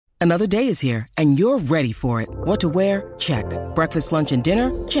Another day is here, and you're ready for it. What to wear? Check. Breakfast, lunch, and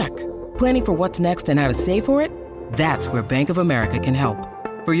dinner? Check. Planning for what's next and how to save for it? That's where Bank of America can help.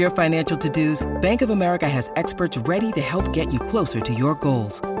 For your financial to-dos, Bank of America has experts ready to help get you closer to your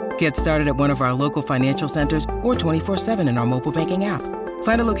goals. Get started at one of our local financial centers or 24/7 in our mobile banking app.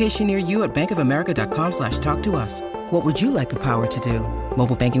 Find a location near you at bankofamerica.com/talktous. What would you like the power to do?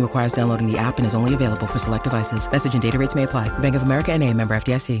 Mobile banking requires downloading the app and is only available for select devices. Message and data rates may apply. Bank of America N.A., member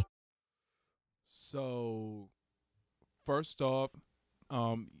FDIC. So, first off,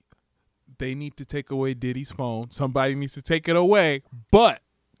 they need to take away Diddy's phone. Somebody needs to take it away. But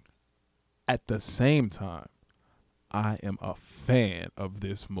at the same time, I am a fan of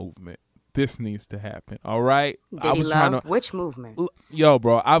this movement. This needs to happen. All right. Diddy Love? Which movement? Yo,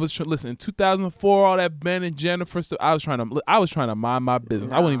 bro. I was listen. In 2004, all that Ben and Jennifer stuff. I was trying to mind my business.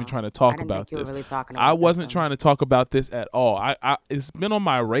 No, I wasn't even trying to talk I didn't about think you were this. really talking about I wasn't this trying to talk about this at all. It's been on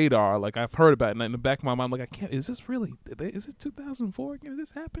my radar. Like I've heard about it, and in the back of my mind, like I can't. Is this really? Is it 2004 again? Is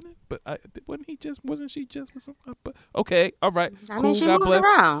this happening? But wasn't she just with some? But okay, all right. I cool, mean, she God moves bless.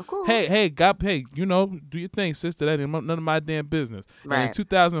 around. Cool. Hey, you know, do your thing, sister. That ain't none of my damn business. Right. And in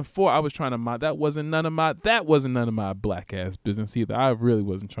 2004, I was trying to mind. That wasn't none of my black ass business either. I really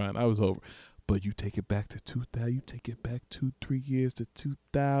wasn't trying. I was over. But you take it back to 2000. You take it back 2-3 years to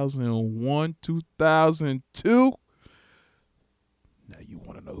 2001, 2002. Now you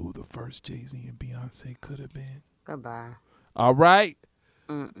want to know who the first Jay-Z and Beyonce could have been? Goodbye. All right.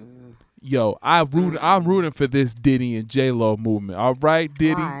 Mm-mm. Yo, I'm rooting for this Diddy and J-Lo movement. All right,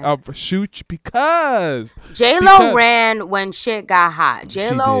 Diddy. Shoot, because J-Lo ran when shit got hot.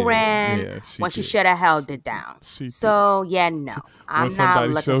 J-Lo ran when she should have held it down. I'm not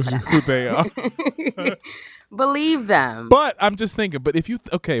looking for that. Who they are. Believe them. But I'm just thinking, but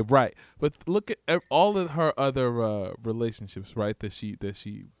But look at all of her other relationships, right, that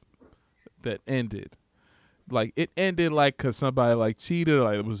ended. Like it ended like because somebody like cheated, or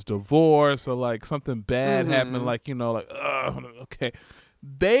like it was divorce, or like something bad happened. Like okay,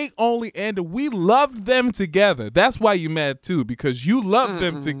 they only ended. We loved them together. That's why you mad too, because you loved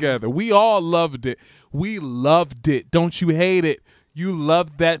them together. We all loved it. We loved it. Don't you hate it? You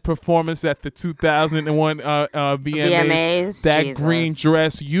loved that performance at the 2001 VMAs. That Jesus. green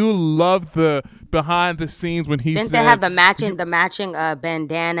dress. You loved the behind the scenes when he Didn't said, they have the matching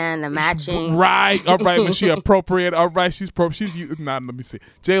bandana and the matching? Right. All right. When she appropriate. All right. Let me see.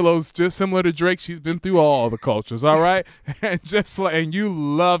 J-Lo's just similar to Drake. She's been through all the cultures. All right. And you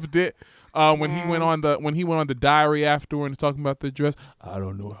loved it. When he went on the diary afterward and talking about the dress, I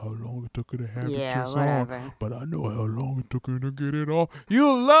don't know how long it took her to have the dress on, but I know how long it took her to get it off. You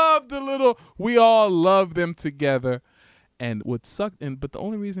love we all love them together. And what sucked, but the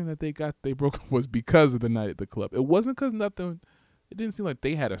only reason that they broke up was because of the night at the club. It wasn't because nothing. It didn't seem like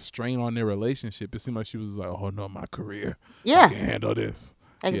they had a strain on their relationship. It seemed like she was like, "Oh no, my career. Yeah, I can't handle this."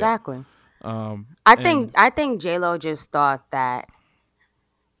 Exactly. Yeah. I think J-Lo just thought that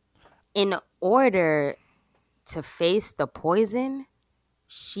in order to face the poison,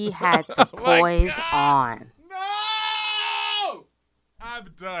 she had to poise on. No, I'm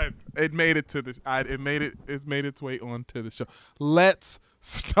done. It made it to this. It's made its way onto the show. Let's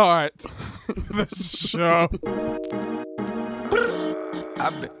start the show.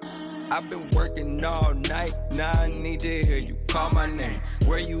 I've been working all night. Now I need to hear you call my name.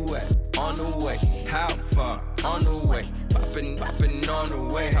 Where you at? On the way. How far? On the way. Popping on the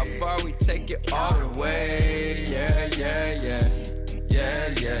way. How far we take it all the way? Yeah.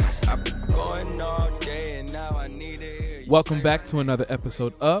 I've been going all day and now I need to hear you. Welcome back to another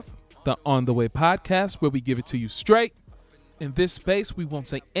episode of the On the Way podcast, where we give it to you straight. In this space, we won't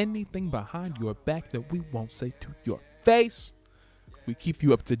say anything behind your back that we won't say to your face. We keep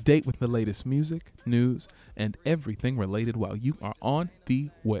you up to date with the latest music, news, and everything related while you are on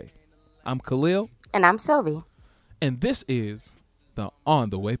the way. I'm Khalil. And I'm Sylvie. And this is the On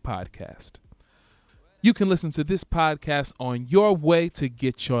the Way podcast. You can listen to this podcast on your way to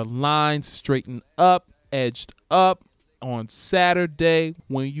get your lines straightened up, edged up on Saturday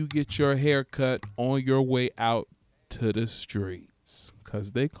when you get your hair cut on your way out to the streets.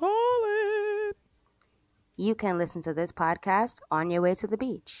 Because they call it. You can listen to this podcast on your way to the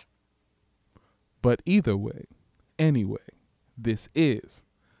beach. But either way, anyway, this is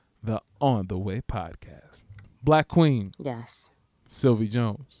the On the Way podcast. Black Queen. Yes. Sylvie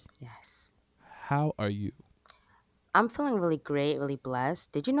Jones. Yes. How are you? I'm feeling really great, really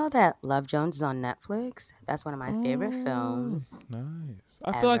blessed. Did you know that Love Jones is on Netflix? That's one of my favorite films. Nice.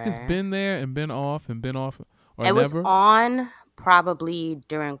 I feel like it's been there and been off. Or it never. Was on probably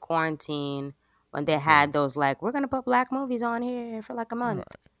during quarantine when they had those, like, we're going to put black movies on here for like a month. Right.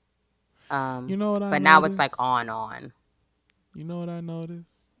 You know what I But noticed? now it's like on. You know what I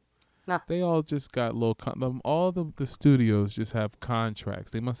noticed? No. They all just got little. All the studios just have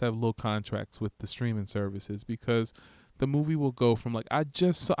contracts. They must have little contracts with the streaming services because the movie will go from like I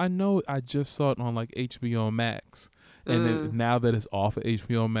just saw it on like HBO Max, and then now that it's off of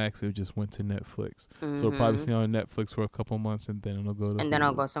HBO Max, it just went to Netflix. So it'll probably stay on Netflix for a couple months, and then it'll go to. And then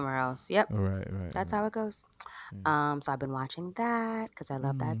I'll go somewhere else. Yep. Right. That's how it goes. So I've been watching that because I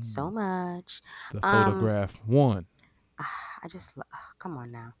love that so much. The Photograph one. I just come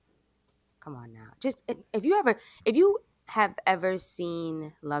on now. Just if you have ever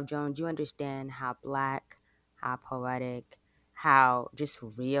seen Love Jones, you understand how black, how poetic, how just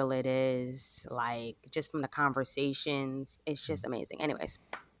real it is. Like just from the conversations, it's just amazing. Anyways,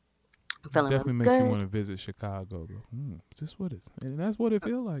 I'm feeling Definitely really makes good. you want to visit Chicago. Is this what it's? And that's what it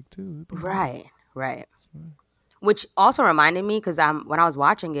feel like too. Right. Which also reminded me because when I was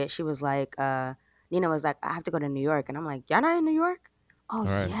watching it, she was like, Nina was like, I have to go to New York, and I'm like, y'all not in New York? Oh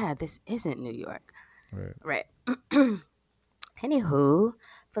Right. yeah, this isn't New York. Right. Anywho,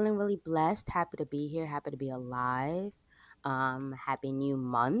 feeling really blessed, happy to be here, happy to be alive. Happy new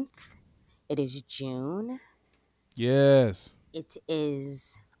month. It is June. Yes. It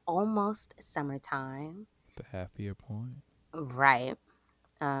is almost summertime. The half-year point. Right.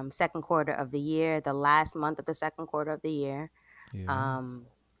 Second quarter of the year, the last month of the second quarter of the year. Yeah.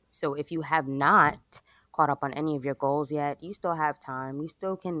 So if you have not caught up on any of your goals yet, you still have time. You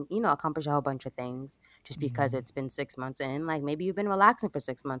still can, accomplish a whole bunch of things just because it's been 6 months in. Like maybe you've been relaxing for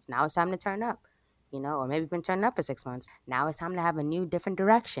 6 months. Now it's time to turn up, or maybe you've been turning up for 6 months. Now it's time to have a new, different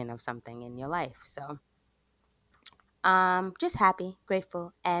direction of something in your life. So just happy,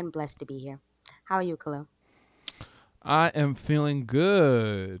 grateful, and blessed to be here. How are you, Khalil? I am feeling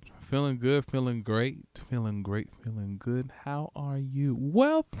good. Feeling good, feeling great, feeling good. How are you?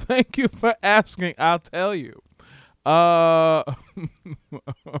 Well, thank you for asking. I'll tell you.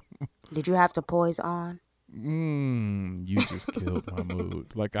 Did you have to poise on? You just killed my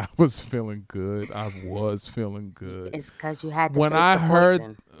mood. Like I was feeling good. It's because you had to when face I the heard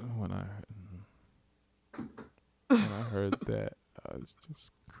poison. when I heard that, I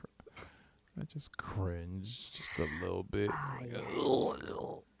just cringed just a little bit.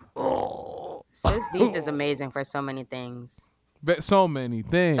 Swiss Beats is amazing for so many things. So many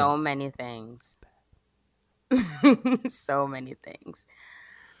things. So many things. So many things.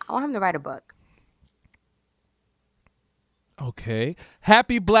 I want him to write a book. Okay.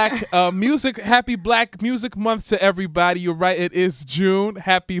 Happy Black Music Month to everybody. You're right, it is June.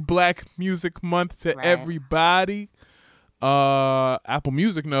 Happy Black Music Month to everybody. Apple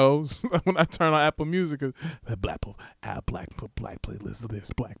Music knows when I turn on Apple Music, black playlist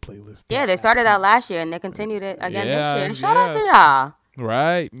this, black playlist that. Yeah, they started that last year and they continued it again this year. And shout out to y'all.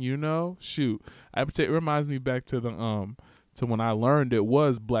 Right, shoot. It reminds me back to the to when I learned it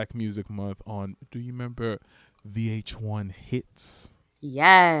was Black Music Month on. Do you remember VH1 Hits?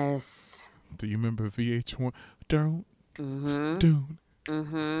 Yes. Do you remember VH1?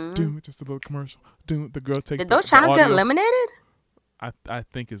 Just a little commercial. The girl take. Did those channels get eliminated? I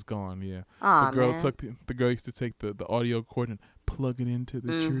think it's gone. Yeah. Oh, the girl man. the girl used to take the audio cord and plug it into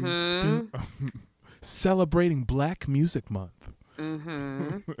the trees. Celebrating Black Music Month.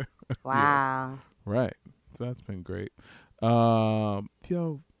 Wow. Yeah. Right. So that's been great.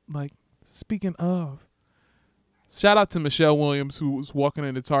 Speaking of, shout out to Michelle Williams, who's walking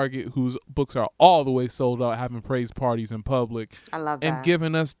into Target, whose books are all the way sold out, having praise parties in public. I love that. And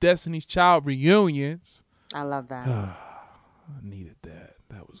giving us Destiny's Child reunions. I love that. I needed that.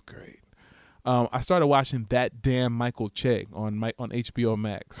 That was great. I started watching That Damn Michael Che on HBO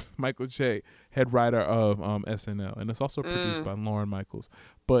Max. Michael Che, head writer of SNL, and it's also produced by Lorne Michaels.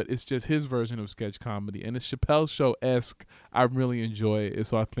 But it's just his version of sketch comedy, and it's Chappelle Show-esque. I really enjoy it.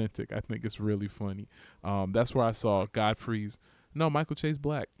 It's authentic. I think it's really funny. That's where I saw Godfrey's. No, Michael Che's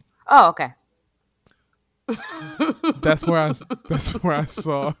black. Oh, okay. That's where I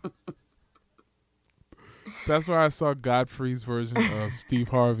saw. That's where I saw Godfrey's version of Steve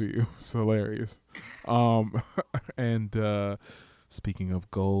Harvey. It was hilarious. And speaking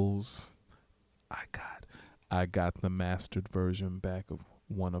of goals, I got the mastered version back of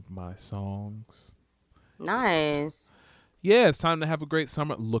one of my songs. Nice. Yeah, it's time to have a great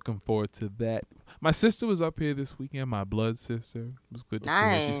summer. Looking forward to that. My sister was up here this weekend, my blood sister. It was good to see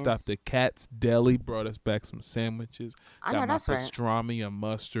her. She stopped at Cat's Deli, brought us back some sandwiches. I got know my that's right. pastrami and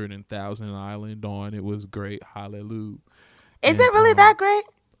mustard and Thousand Island on. It was great. Hallelujah. Is it really that great?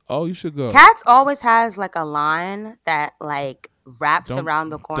 Oh, you should go. Cat's always has like a line that like wraps around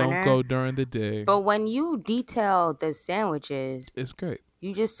the corner. Don't go during the day. But when you detail the sandwiches, It's great.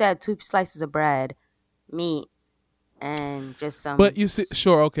 You just said 2 slices of bread, meat, and just some. But you see,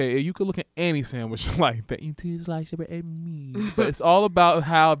 sure, okay, you could look at any sandwich like that. You 2 slices of bread and meat, but it's all about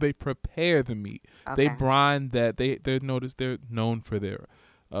how they prepare the meat. They Okay. brine that. They're known for their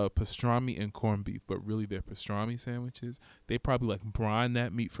pastrami and corned beef, but really their pastrami sandwiches, they probably like brine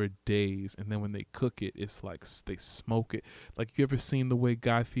that meat for days, and then when they cook it, it's like they smoke it. Like, you ever seen the way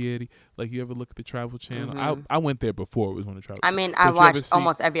Guy Fieri? Like, you ever look at the Travel Channel? I went there before it was on the Travel I Channel. mean, But I you ever watched see-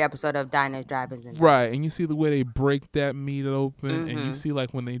 almost every episode of Diners, Drive-Ins, and Right, Dives. and you see the way they break that meat open, and Mm-hmm. you see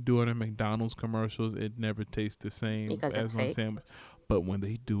like when they do it in McDonald's commercials, it never tastes the same Because as it's on fake. sandwich. But when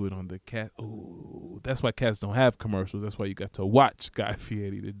they do it on the cat, ooh, that's why cats don't have commercials. That's why you got to watch Guy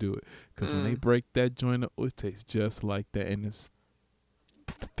Fieri to do it. Because when they break that joint up, it tastes just like that, and it's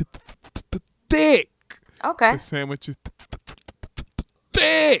thick. Okay. The sandwich is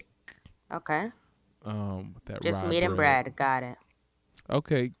thick. Okay. That Just rye meat and bread. Got it.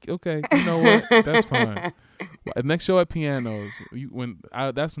 Okay. You know what? That's fine. Next show at Pianos.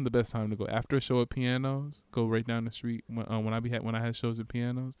 That's when the best time to go. After a show at Pianos, go right down the street. When I had shows at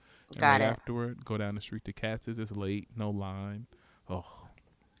Pianos, and Got right it. afterward, go down the street to Katz's. It's late, no line. Oh,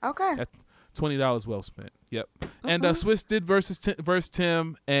 Okay. that's $20 well spent. Yep. And Swiss did verse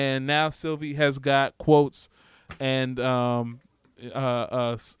Tim, and now Sylvie has got quotes and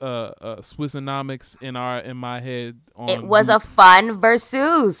Swissonomics in my head. It was a fun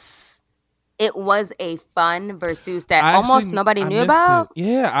versus. It was a fun versus that almost nobody knew about.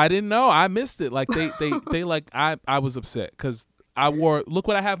 Yeah, I didn't know. I missed it. Like they like I was upset because I wore. Look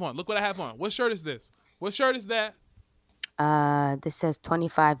what I have on. What shirt is this? What shirt is that? This says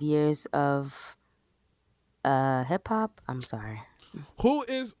 25 years of hip hop. I'm sorry. Who?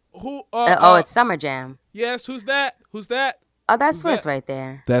 It's Summer Jam. Yes. Who's that? Oh, that's Who's Swiss that? right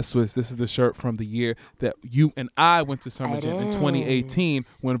there. That's Swiss. This is the shirt from the year that you and I went to Summer It Jam in 2018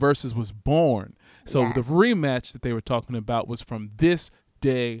 is. when Versus was born. So the Yes. rematch that they were talking about was from this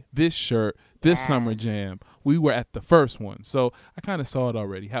day, this shirt, this Summer Yes. Jam. We were at the first one. So I kind of saw it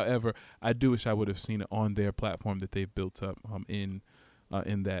already. However, I do wish I would have seen it on their platform that they've built up in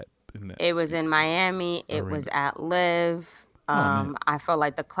that. It was in Miami. It Arena. was at Live. man. I felt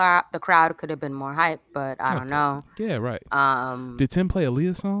like the crowd could have been more hype, but I don't know. Yeah, right. Um, Did Tim play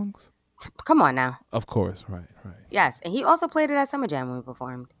Aaliyah songs? Come on now. Of course. Right. Yes, and he also played it at Summer Jam when we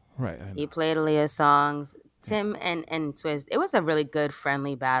performed. Right. I know. He played Aaliyah's songs. Tim and Swizz. It was a really good,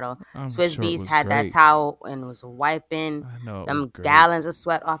 friendly battle. I'm Swizz sure it Beast was had great. that towel and was wiping I know. It was them great. gallons of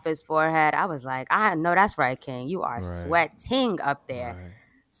sweat off his forehead. I was like, I know that's right, King. You are Right. sweating up there. Right.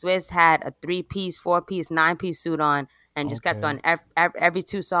 Swizz had a 3-piece, 4-piece, 9-piece suit on and just kept on every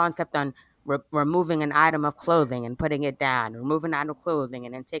 2 songs kept on removing an item of clothing and putting it down, removing an item of clothing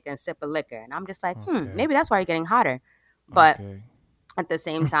and then taking a sip of liquor. And I'm just like, Okay. maybe that's why you're getting hotter. But Okay. at the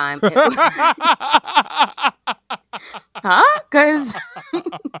same time, huh? Because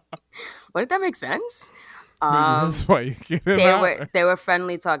what did that make sense? That's why you get it They out. were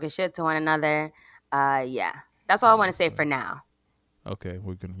friendly, talking shit to one another. Yeah, that's all I want to say for now. Okay,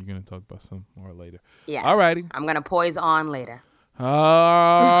 you're gonna talk about some more later. Yes. Alrighty. I'm gonna poise on later.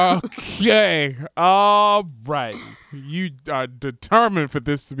 Okay. All right. You are determined for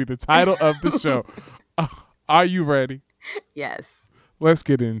this to be the title of the show. Are you ready? Yes. Let's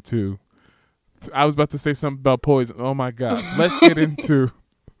get into. I was about to say something about poison. Oh my gosh. Let's get into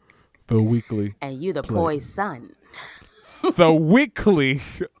the weekly. And you the Play. poise son. The weekly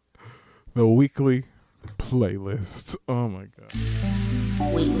playlist. Oh my god.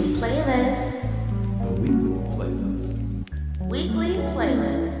 Weekly playlist. The weekly playlist. Weekly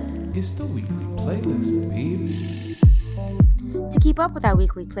playlist. It's the weekly playlist, baby. To keep up with our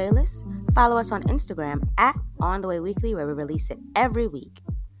weekly playlist, follow us on Instagram at On The Way Weekly, where we release it every week.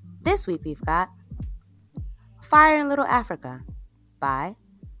 This week we've got Fire in Little Africa by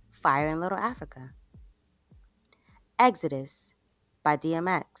Fire in Little Africa. Exodus by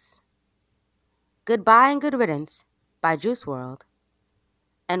DMX. Goodbye and Good Riddance by Juice WRLD.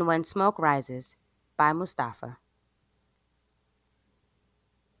 And When Smoke Rises by Mustafa.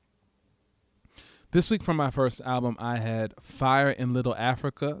 This week from my first album, I had Fire in Little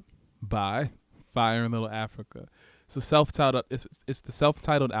Africa by Fire in Little Africa. It's a self-titled. It's the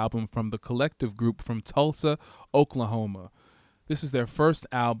self-titled album from the collective group from Tulsa, Oklahoma. This is their first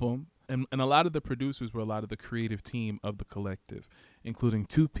album, and a lot of the producers were a lot of the creative team of the collective, including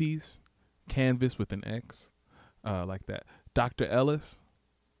Two Piece, Canvas with an X, like that. Dr. Ellis.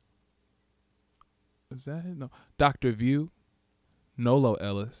 Is that it? No. Dr. View, Nolo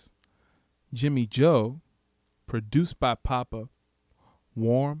Ellis, Jimmy Joe, produced by Papa,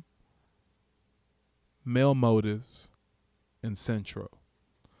 Warm, Male Motives, and Centro.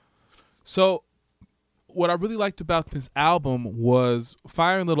 So what I really liked about this album was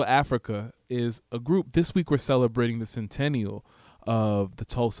Fire in Little Africa is a group. This week we're celebrating the centennial of the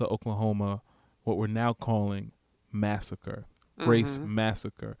Tulsa, Oklahoma, what we're now calling massacre, race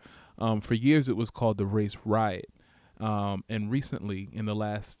massacre. For years it was called the Race Riot. And recently, in the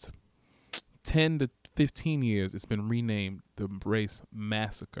last 10 to 15 years, it's been renamed the Race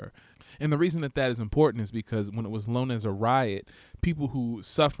Massacre. And the reason that is important is because when it was known as a riot, people who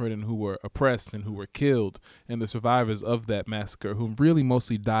suffered and who were oppressed and who were killed and the survivors of that massacre, who really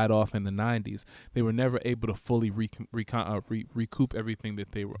mostly died off in the 90s, they were never able to fully recoup everything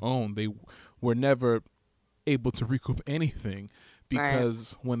that they were owned. They were never able to recoup anything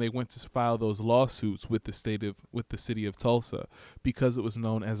because when they went to file those lawsuits with the city of Tulsa, because it was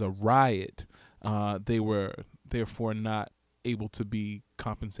known as a riot, they were therefore not able to be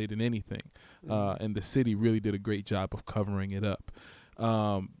compensated anything. And the city really did a great job of covering it up.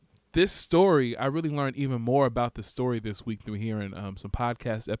 This story, I really learned even more about the story this week through hearing some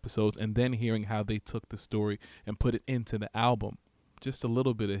podcast episodes and then hearing how they took the story and put it into the album. Just a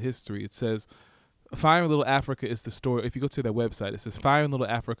little bit of history. It says, Fire in Little Africa is the story. If you go to their website, it says Fire in Little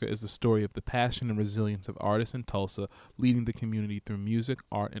Africa is the story of the passion and resilience of artists in Tulsa, leading the community through music,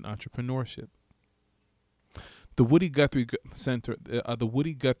 art, and entrepreneurship. The Woody Guthrie Center,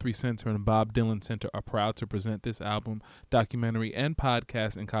 and Bob Dylan Center are proud to present this album, documentary, and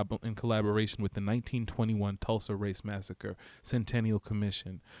podcast in collaboration with the 1921 Tulsa Race Massacre Centennial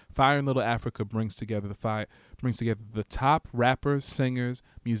Commission. Fire in Little Africa brings together the top rappers, singers,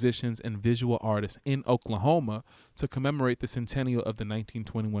 musicians, and visual artists in Oklahoma to commemorate the centennial of the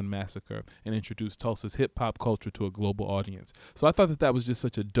 1921 massacre and introduce Tulsa's hip hop culture to a global audience. So I thought that was just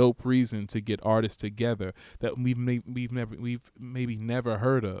such a dope reason to get artists together that we've maybe never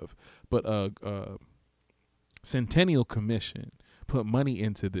heard of, but a Centennial Commission put money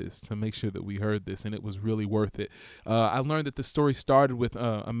into this to make sure that we heard this, and it was really worth it. I learned that the story started with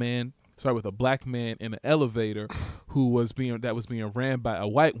a black man in an elevator who was being ran by a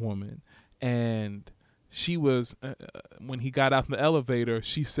white woman, and she was when he got out from the elevator,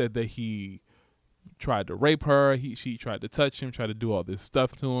 she said that he tried to rape her. She tried to touch him, tried to do all this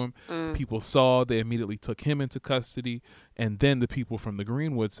stuff to him. People saw, they immediately took him into custody, and then the people from the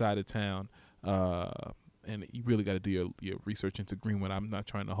Greenwood side of town, and you really got to do your research into Greenwood. I'm not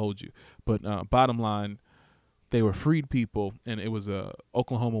trying to hold you, but bottom line, they were freed people, and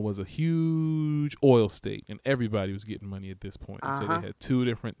Oklahoma was a huge oil state, and everybody was getting money at this point. And so they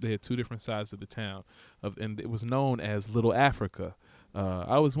had two different sides of the town, and it was known as Little Africa.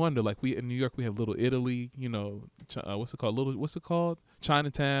 I always wonder, like, we in New York, we have Little Italy, what's it called?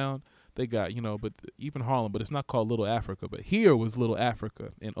 Chinatown. They got, but even Harlem, but it's not called Little Africa. But here was Little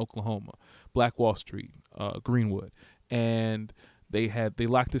Africa in Oklahoma, Black Wall Street, Greenwood, and they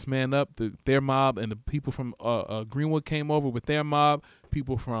locked this man up. Their mob and the people from Greenwood came over with their mob.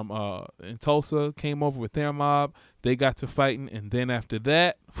 People from in Tulsa came over with their mob. They got to fighting, and then after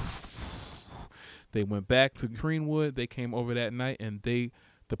that, they went back to Greenwood. They came over that night, and the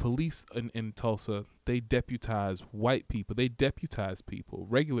police in Tulsa, they deputized white people. They deputized people,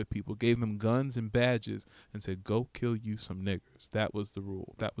 regular people, gave them guns and badges and said, go kill you some niggers. That was the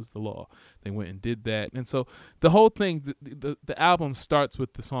rule. That was the law. They went and did that. And so the whole thing, the album starts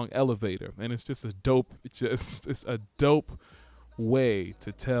with the song Elevator, and it's just it's a dope way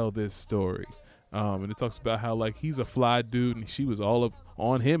to tell this story. And it talks about how, like, he's a fly dude, and she was all up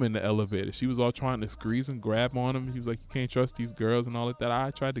on him in the elevator. She was all trying to squeeze and grab on him. He was like, you can't trust these girls and all of that.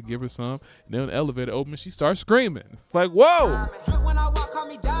 I tried to give her some. And then the elevator opened, and she starts screaming. Like, whoa! Drip when I walk, call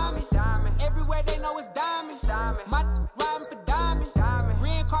me Diamond. Everywhere they know it's Diamond. My riding for Diamond.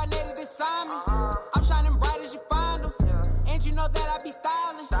 Reincarnated inside me. I'm shining bright as you find them. And you know that I be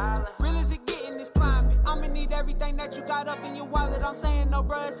styling. Real as it getting this climate. I'ma need everything that you got up in your wallet. I'm saying no,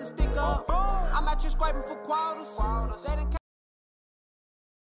 bruh, it's a stick up. I'm out here scraping for quarters.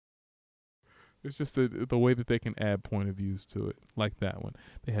 It's just the way that they can add point of views to it, like that one.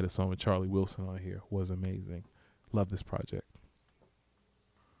 They had a song with Charlie Wilson on here. Was amazing. Love this project.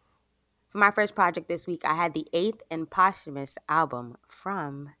 For my first project this week, I had the 8th and posthumous album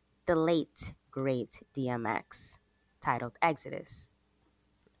from the late, great DMX, titled Exodus.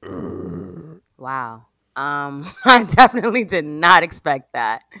 Wow. I definitely did not expect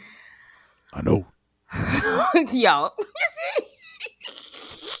that. I know. Yo, you see?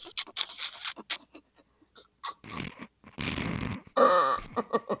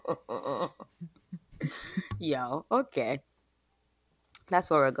 Yo, okay. That's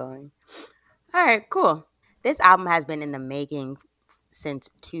where we're going. All right, cool. This album has been in the making since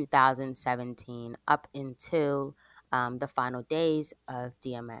 2017, up until the final days of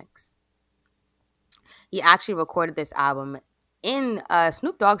DMX. he actually recorded this album in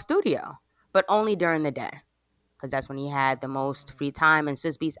Snoop Dogg's studio, but only during the day, because that's when he had the most free time. And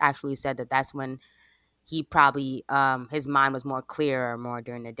Swizz Beatz actually said that that's when he probably his mind was more clear or more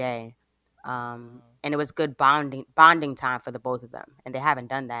during the day. And it was good bonding time for the both of them. And they haven't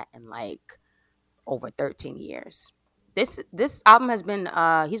done that in like over 13 years. This album has been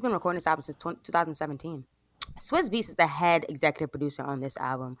he's been recording this album since 2017. Swizz Beatz is the head executive producer on this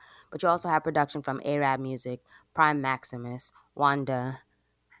album, but you also have production from Arab Music, Prime Maximus, Wanda,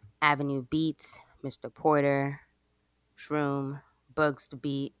 Avenue Beats, Mr. Porter, Shroom, Bugs the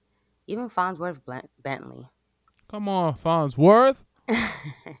Beat, even Farnsworth Bentley. Come on, Farnsworth.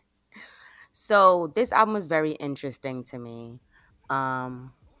 So this album was very interesting to me.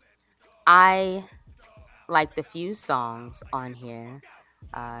 I like the few songs on here,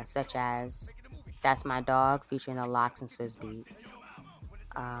 such as That's My Dog featuring the Lox and Swizz Beatz.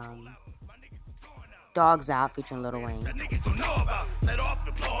 Dogs Out featuring Lil Wayne. Let off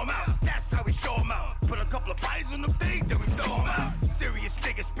and blow 'em out. That's how we show 'em out. Put a couple of bodies on them things, then we throw 'em out. Serious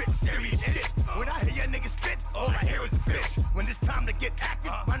niggas spit serious shit. When I hear your niggas spit, all I hear is a bitch. When it's time to get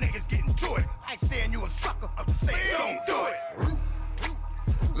active, my niggas getting to it. I ain't saying you a sucker, I'm just saying don't do it.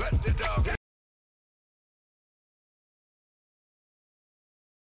 Let the dog out.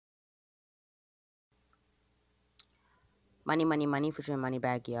 Money, Money, Money featuring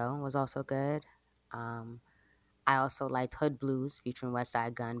Moneybagg Yo was also good. I also liked Hood Blues featuring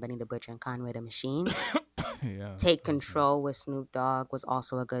Westside Gunn, Benny the Butcher, and Conway the Machine. Yeah, Take Control with Snoop Dogg was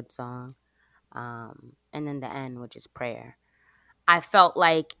also a good song. And then The End, which is Prayer. I felt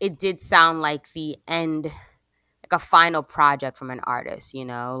like it did sound like the end, like a final project from an artist, you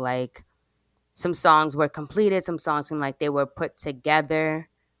know? Like some songs were completed, some songs seemed like they were put together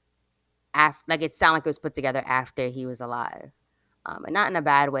after, like it sounded like it was put together after he was alive. And not in a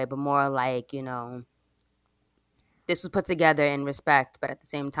bad way, but more like, you know, this was put together in respect, but at the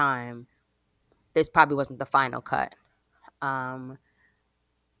same time, this probably wasn't the final cut.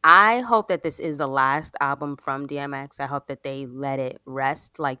 I hope that this is the last album from DMX. I hope that they let it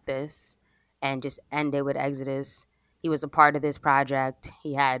rest like this and just end it with Exodus. He was a part of this project.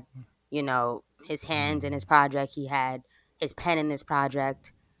 He had, you know, his hands in his project. He had his pen in this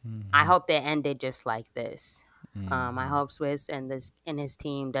project. I hope they end it just like this. I hope Swizz and his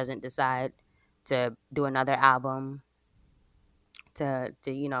team doesn't decide to do another album. To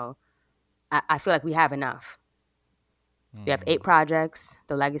you know, I feel like we have enough. We have 8 projects.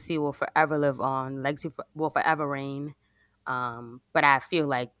 The legacy will forever live on. Will forever reign. But I feel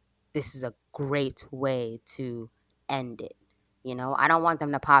like this is a great way to end it. You know, I don't want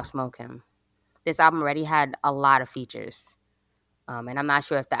them to Pop Smoke him. This album already had a lot of features. And I'm not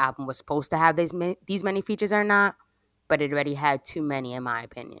sure if the album was supposed to have these many features or not, but it already had too many in my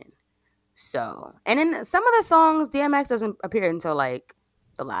opinion. So, and in some of the songs, DMX doesn't appear until like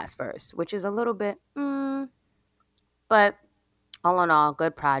the last verse, which is a little bit, but all in all,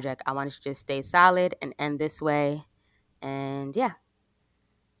 good project. I wanted to just stay solid and end this way. And yeah.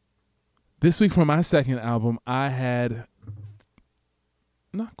 This week for my second album, I had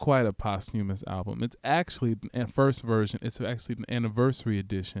not quite a posthumous album. It's actually the first version. It's actually an anniversary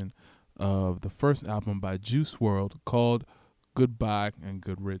edition of the first album by Juice WRLD called Goodbye and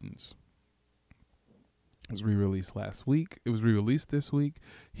Good Riddance. It was re-released last week. It was re-released this week.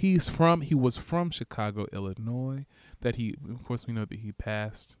 He was from Chicago, Illinois. Of course, we know that he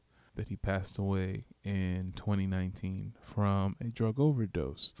passed away in 2019 from a drug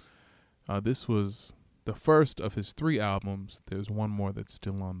overdose. This was the first of his 3 albums. There's one more that's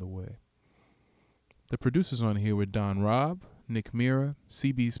still on the way. The producers on here were Don Robb, Nick Mira,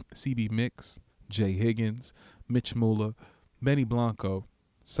 CB Mix, Jay Higgins, Mitch Mula, Benny Blanco,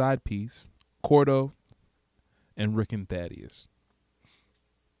 Side Piece, Cordo, and Rick and Thaddeus.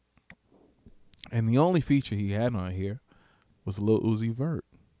 And the only feature he had on here was Lil Uzi Vert.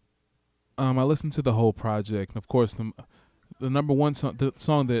 I listened to the whole project, and of course, the number one song, the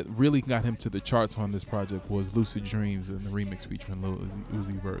song that really got him to the charts on this project was "Lucid Dreams" and the remix featuring Lil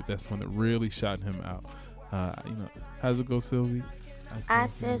Uzi Vert. That's the one that really shot him out. You know, how's it go, Sylvie? I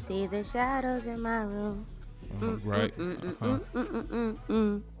still see the shadows in my room. Right.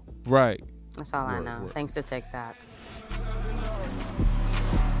 Right. That's all I know. Thanks to TikTok.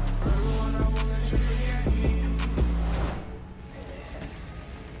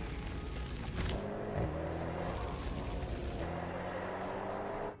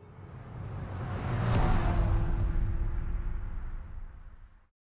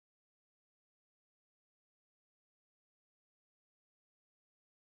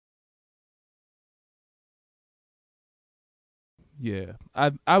 Yeah,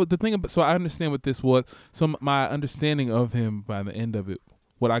 the thing about, so I understand what this was. So my understanding of him by the end of it,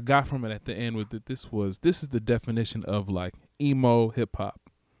 what I got from it at the end was that this is the definition of like emo hip hop.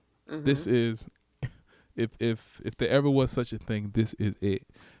 This is, if there ever was such a thing, this is it.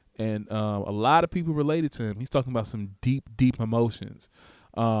 And a lot of people related to him. He's talking about some deep emotions.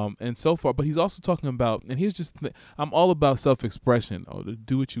 And so far, but he's also talking about, and here's just, I'm all about self-expression. Oh,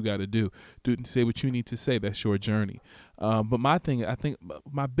 do what you got to do, say what you need to say. That's your journey. But my thing, I think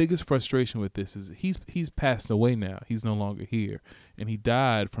my biggest frustration with this is he's passed away now. He's no longer here, and he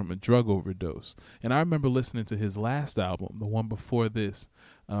died from a drug overdose. And I remember listening to his last album, the one before this,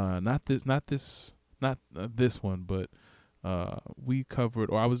 not this one, but we covered,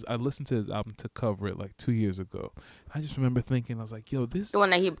 or I listened to his album to cover it like 2 years ago. I just remember thinking, I was like, yo, this, The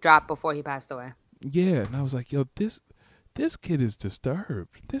one that he dropped before he passed away. yeah, and I was like, yo, this kid is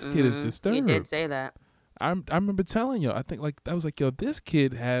disturbed. This kid is disturbed. You did say that. I remember telling you, I was like, yo, this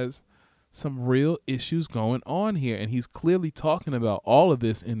kid has some real issues going on here, and he's clearly talking about all of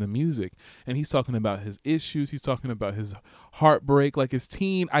this in the music, and he's talking about his issues, he's talking about his heartbreak, like his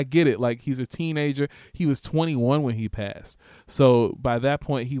teen. I get it, like he's a teenager. He was 21 when he passed, so by that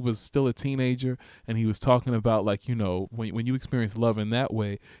point he was still a teenager, and he was talking about, like, you know, when you experience love in that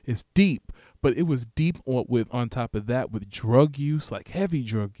way, it's deep, but it was deep on top of that with drug use, like heavy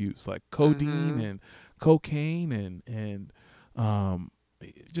drug use, like codeine and cocaine, and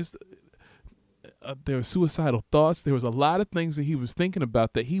just there were suicidal thoughts. There was a lot of things that he was thinking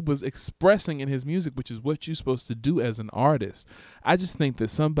about that he was expressing in his music, which is what you're supposed to do as an artist. I just think that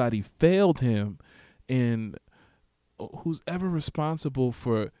somebody failed him, and who's ever responsible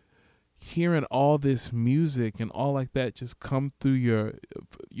for hearing all this music and all like that just come through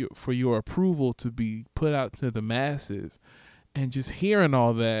for your approval to be put out to the masses, and just hearing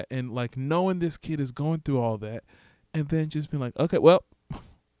all that and like knowing this kid is going through all that, and then just being like, okay, well,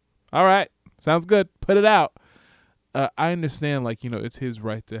 all right, sounds good, put it out. I understand, like, you know, it's his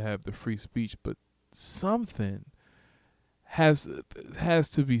right to have the free speech, but something has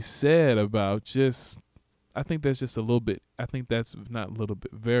to be said about just, I think that's just a little bit, I think that's not a little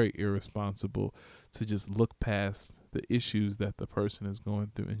bit, very irresponsible to just look past the issues that the person is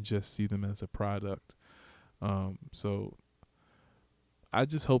going through and just see them as a product. So I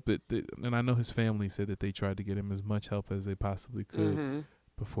just hope that, and I know his family said that they tried to get him as much help as they possibly could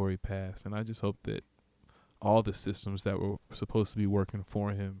before he passed. And I just hope that all the systems that were supposed to be working for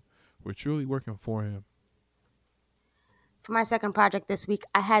him were truly working for him. For my second project this week,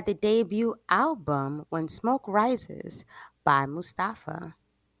 I had the debut album When Smoke Rises by Mustafa.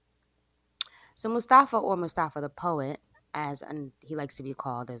 So Mustafa, or Mustafa the Poet, as he likes to be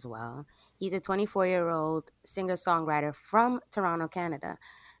called as well, he's a 24-year-old singer-songwriter from Toronto, Canada.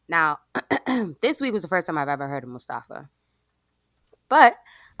 Now, this week was the first time I've ever heard of Mustafa. But,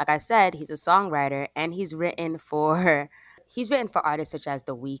 like I said, he's a songwriter, and he's written for artists such as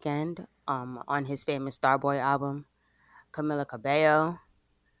The Weeknd on his famous Starboy album, Camila Cabello.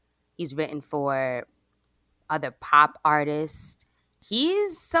 He's written for other pop artists.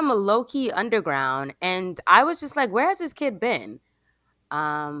 He's some low-key underground, and I was just like, where has this kid been?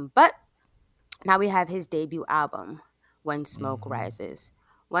 But now we have his debut album, When Smoke Rises.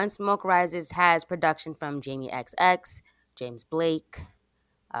 When Smoke Rises has production from Jamie XX, James Blake,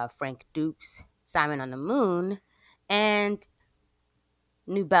 Frank Dukes, Simon on the Moon, and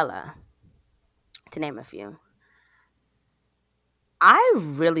Nubella, to name a few. I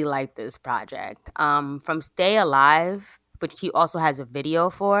really like this project. From Stay Alive, which he also has a video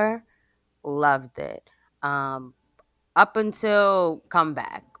for, loved it. Up until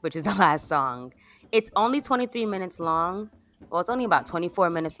Comeback, which is the last song. It's only 23 minutes long. Well, it's only about 24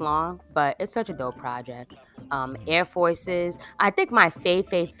 minutes long, but it's such a dope project. Air Forces. I think my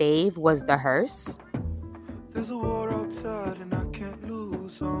fave was The Hearse. There's a war outside and I can't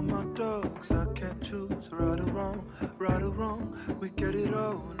lose all my dogs. I can't choose right or wrong. We get it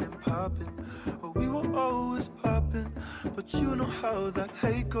on and popping. Oh, we were always popping, but you know how that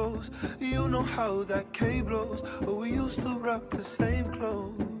hate goes. You know how that K blows. Oh, we used to rock the same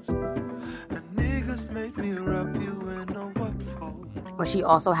clothes, and niggas made me wrap you in a what for? Which he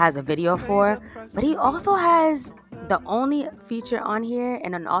also has a video for, but he also has the only feature on here,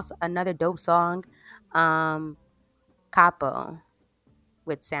 and also another dope song, Capo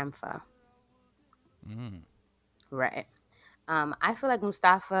with Sampha. Right. I feel like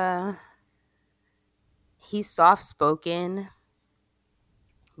Mustafa, he's soft-spoken,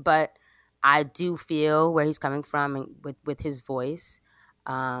 but I do feel where he's coming from with his voice.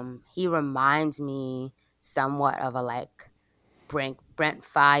 He reminds me somewhat of a like Brent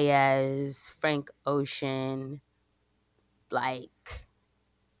Faiyaz, Frank Ocean, like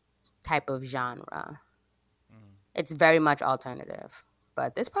type of genre. It's very much alternative,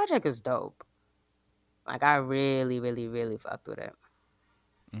 but this project is dope. Like I really, really, really fucked with it.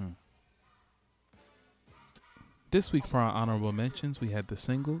 This week for our honorable mentions, we had the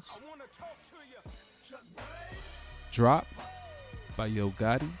singles Drop by Yo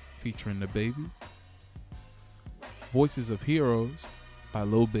Gotti featuring The Baby, Voices of Heroes by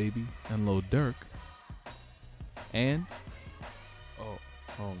Lil Baby and Lil Durk, and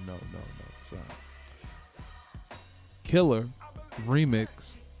no, sorry, Killer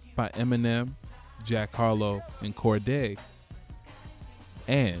remix by Eminem, Jack Harlow, and Cordae,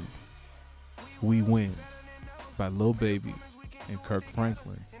 and We Win by Lil Baby and Kirk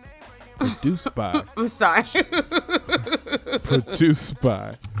Franklin, produced by I'm sorry. produced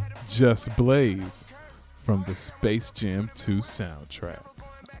by Just Blaze from the Space Jam 2 soundtrack.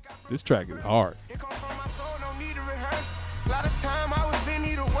 This track is hard. A lot of time I was in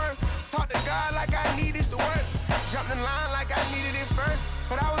need of work. Talk to God like I needed to work. Jumped in line like I needed it first.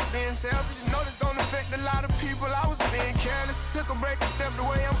 But I was being selfish. You know this don't affect a lot of people. I was being careless. Took a break and stepped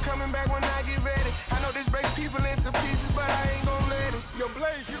away. I'm coming back when I get ready. I know this breaks people into pieces, but I ain't gonna let it. Yo,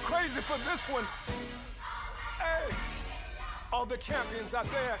 Blaze, you crazy for this one. Hey, all the champions out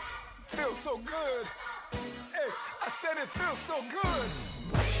there feel so good. Hey, I said it feels so good.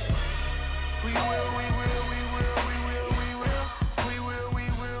 We will.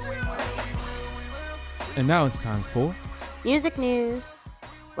 And now it's time for Music news.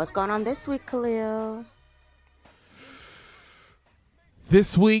 What's going on this week, Khalil?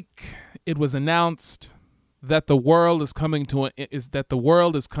 This week. It was announced that the world is coming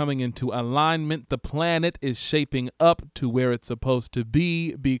into alignment. The planet is shaping up to where it's supposed to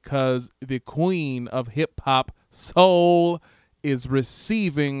be because the queen of hip hop, soul, is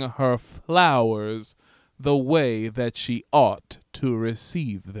receiving her flowers the way that she ought to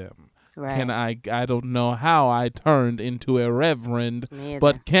receive them. Right. I don't know how I turned into a reverend, Me either.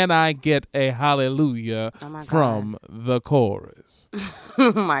 but can I get a hallelujah Oh my from the chorus?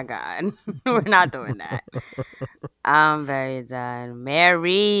 Oh my God. We're not doing that. I'm very done.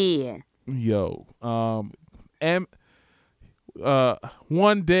 Mary. Yo,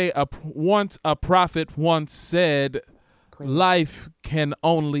 once a prophet once said, Please. life can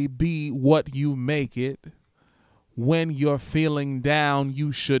only be what you make it. When you're feeling down,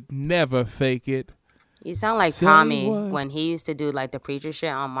 you should never fake it. You sound like Say Tommy what? when he used to do like the preacher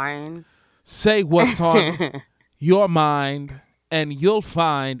shit on Martin. Say what's on your mind, and you'll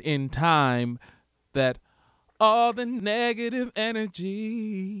find in time that all the negative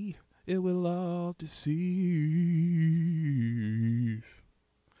energy, it will all deceive.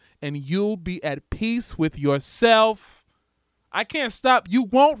 And you'll be at peace with yourself. I can't stop. You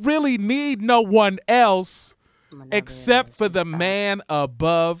won't really need no one else except for the man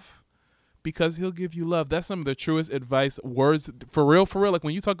above, because he'll give you love. That's some of the truest advice, words, for real. Like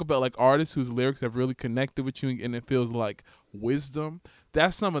when you talk about like artists whose lyrics have really connected with you and it feels like wisdom,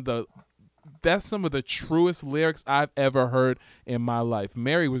 that's some of the truest lyrics I've ever heard in my life.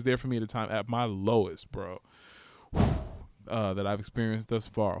 Mary was there for me at a time at my lowest, bro, that I've experienced thus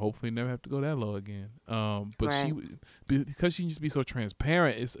far. Hopefully never have to go that low again. But Right. because she can just be so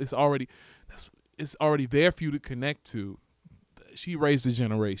transparent, it's already there for you to connect to. She raised a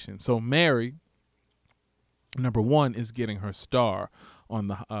generation. So Mary, number one, is getting her star on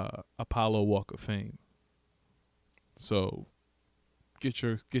the Apollo Walk of Fame. So get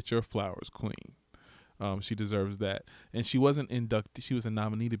your flowers, queen. She deserves that. And she wasn't inducted. She was a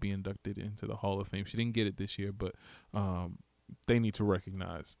nominee to be inducted into the Hall of Fame. She didn't get it this year, but they need to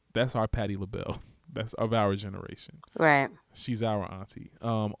recognize that's our Patti LaBelle. That's of our generation. Right. She's our auntie.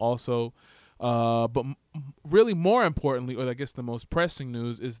 But really more importantly, or I guess the most pressing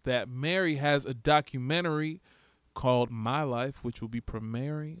news, is that Mary has a documentary called My Life, which will be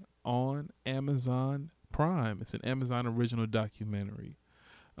premiering on Amazon Prime. It's an Amazon original documentary.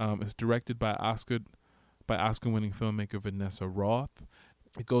 It's directed by Oscar-winning filmmaker Vanessa Roth.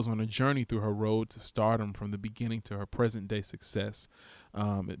 It goes on a journey through her road to stardom from the beginning to her present-day success.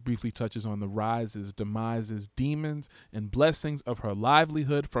 It briefly touches on the rises, demises, demons, and blessings of her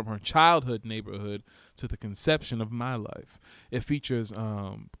livelihood from her childhood neighborhood to the conception of My Life. It features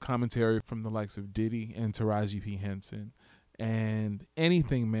commentary from the likes of Diddy and Taraji P. Henson. And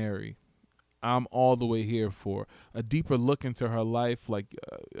anything Mary, I'm all the way here for. A deeper look into her life,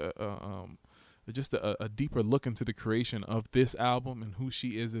 just a deeper look into the creation of this album and who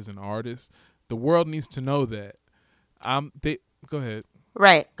she is as an artist. The world needs to know that. Go ahead.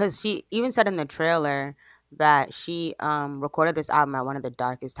 Right, because she even said in the trailer that she recorded this album at one of the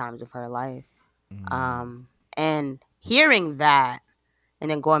darkest times of her life. And hearing that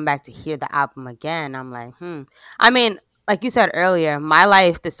and then going back to hear the album again, I'm like, I mean, like you said earlier, My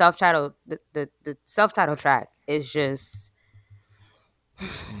Life, the self-titled the self-titled track is just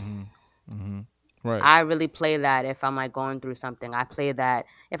Right. I really play that if I'm like going through something. I play that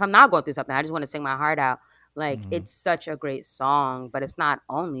if I'm not going through something. I just want to sing my heart out. Like it's such a great song, but it's not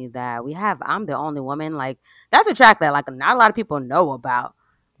only that. We have I'm the Only Woman. Like that's a track that like not a lot of people know about.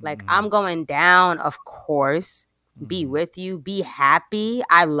 Like I'm going down, of course. Be with you, be happy.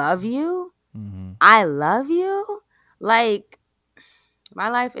 I love you. I love you. Like My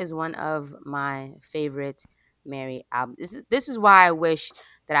Life is one of my favorite Mary albums. This is why I wish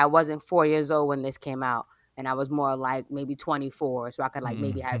that I wasn't 4 years old when this came out, and I was more like maybe 24, so I could like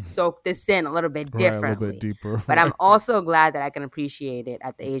maybe have soaked this in a little bit Right, a differently. little bit deeper. But I'm also glad that I can appreciate it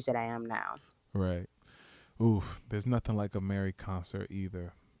at the age that I am now. Right. Oof. There's nothing like a Mary concert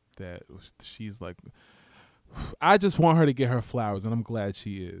either. That she's like, I just want her to get her flowers, and I'm glad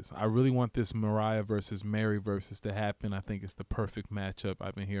she is. I really want this Mariah versus Mary versus to happen. I think it's the perfect matchup.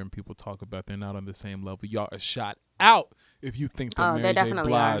 I've been hearing people talk about they're not on the same level. Y'all are shot out if you think that Mary J.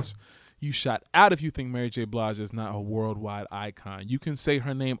 Blige. You shot out if you think Mary J. Blige is not a worldwide icon. You can say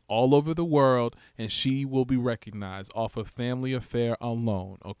her name all over the world, and she will be recognized off of Family Affair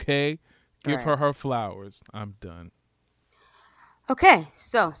alone, okay? Give her flowers. I'm done. Okay,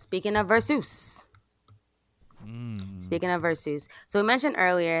 so speaking of Versus. So we mentioned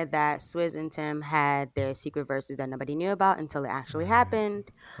earlier that Swizz and Tim had their secret verses that nobody knew about until it actually happened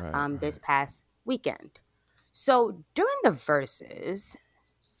this past weekend. So during the verses,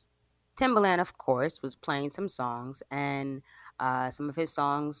 Timbaland, of course, was playing some songs, and some of his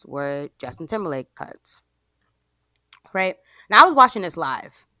songs were Justin Timberlake cuts. Right? Now I was watching this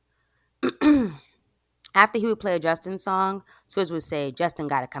live. After he would play a Justin song, Swizz would say, Justin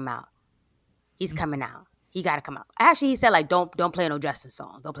got to come out. He's coming out. He got to come out. Actually, he said, like, don't play no Justin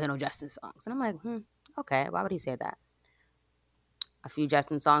songs. Don't play no Justin songs. And I'm like, okay, why would he say that? A few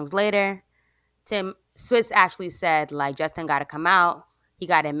Justin songs later, Swizz actually said, like, Justin got to come out. He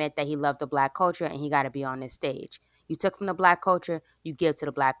got to admit that he loved the black culture, and he got to be on this stage. You took from the black culture, you give to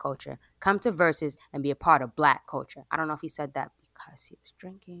the black culture. Come to Versus and be a part of black culture. I don't know if he said that because he was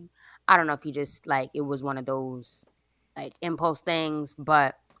drinking. I don't know if he just, like, it was one of those, like, impulse things,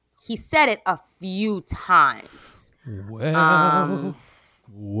 but he said it a few times. Well.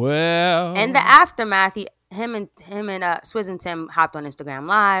 In the aftermath, him and Swizz and Tim hopped on Instagram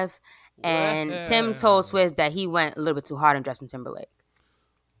Live, and Tim told Swizz that he went a little bit too hard on Justin Timberlake.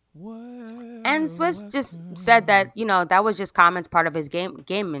 And Swizz just said that, you know, that was just comments part of his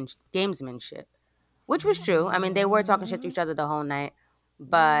gamesmanship, which was true. I mean, they were talking shit to each other the whole night.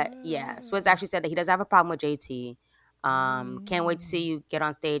 But yeah, Swizz actually said that he doesn't have a problem with JT. Can't wait to see you get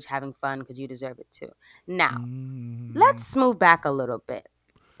on stage having fun because you deserve it too. Now, let's move back a little bit.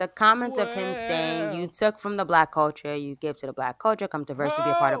 The comments of him saying you took from the black culture, you give to the black culture, come to Versus,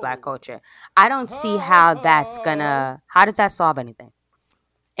 be a part of black culture. I don't see how that's gonna. How does that solve anything?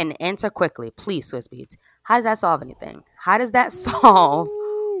 And answer quickly, please, Swizz Beatz. How does that solve anything? How does that solve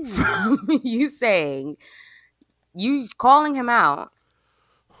from you saying you calling him out?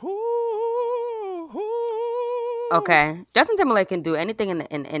 Okay, Justin Timberlake can do anything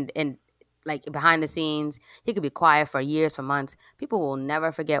in like behind the scenes. He could be quiet for years, for months. People will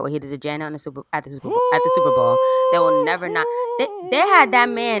never forget what he did to Janet at the Super Bowl. They will never not. They had that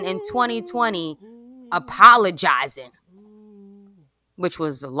man in 2020 apologizing, which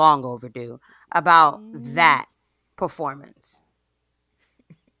was long overdue, about that performance.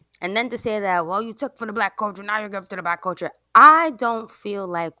 And then to say that, well, you took from the black culture, now you're giving to the black culture. I don't feel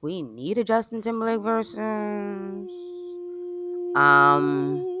like we need a Justin Timberlake versus.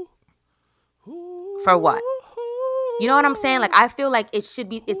 For what? You know what I'm saying? Like, I feel like it should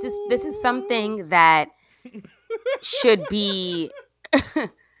be. This is something that should be,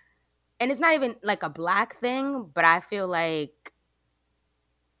 and it's not even like a black thing, but I feel like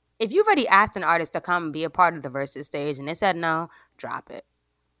if you've already asked an artist to come and be a part of the versus stage and they said no, drop it.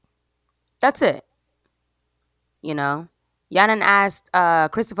 That's it. You know? Y'all done asked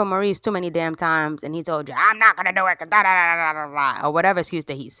Christopher Maurice too many damn times and he told you, I'm not going to do it, or whatever excuse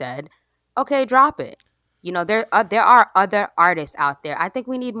that he said. Okay, drop it. You know, there are other artists out there. I think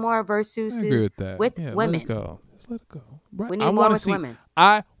we need more verses with women. Let it go. Just let it go. Right. We need more with women.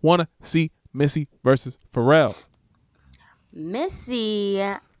 I want to see Missy versus Pharrell. Missy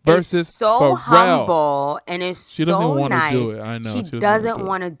versus is so Pharrell. Humble and is she doesn't so want nice. To do it. I know. She doesn't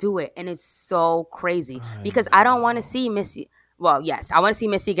want to do it, and it's so crazy because I don't want to see Missy. Well, yes, I want to see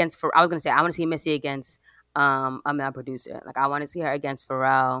Missy against. I was gonna say I want to see Missy against a male producer. Like I want to see her against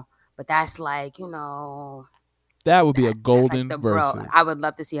Pharrell, but that's like, you know, That would be a That's golden like the bro. versus. I would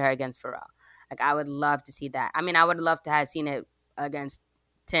love to see her against Pharrell. Like I would love to see that. I mean, I would love to have seen it against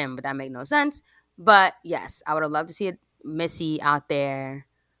Tim, but that made no sense. But yes, I would have loved to see a Missy out there.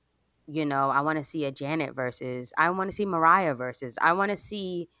 You know, I want to see a Janet versus. I want to see Mariah versus. I want to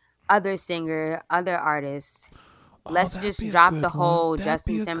see other singer, other artists. Let's that'd just be a drop good the one. whole That'd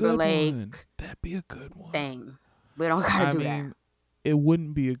Justin be a good Timberlake one. That'd be a good one. thing. We don't gotta I do mean, that. it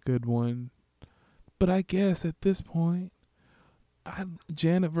wouldn't be a good one, but I guess at this point,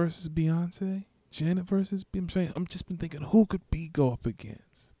 Janet versus Beyonce. Janet versus. I'm just been thinking who could B go up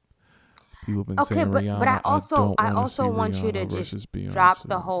against. People have been Okay, saying but Rihanna. I also I don't also wanna see want you to Rihanna just versus Beyonce. drop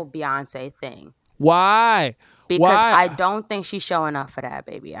the whole Beyonce thing. Why? Because Why? I don't think she's showing up for that,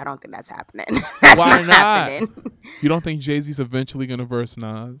 baby. I don't think that's happening. That's Why not not? happening. You don't think Jay-Z's eventually gonna verse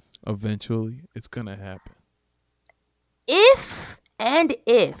Nas? Eventually, it's gonna happen. If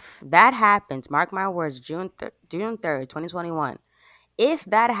that happens, mark my words, June 3rd, 2021. If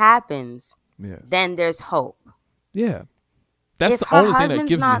that happens, Yes. then there's hope. Yeah. That's if the her only thing that husband's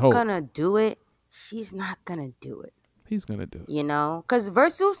gives me not hope. gonna do it, she's not gonna do it. He's gonna do it. You know, because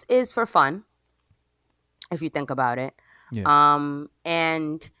Versus is for fun, if you think about it. Yeah.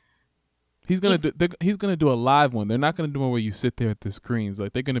 And He's gonna do a live one. They're not gonna do one where you sit there at the screens.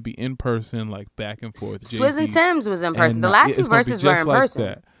 Like they're gonna be in person, like back and forth. Swizz and Jay-Z Tim's was in person. and The last few it's gonna be verses were just in like person.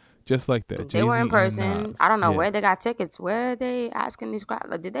 that. Just like that. They were Jay-Z in and person. Nas. I don't know where they Yes. got tickets. Where are they asking these crowds?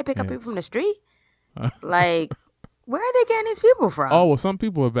 Like, did they pick up people from the Yes. street? Like, where are they getting these people from? Oh well, some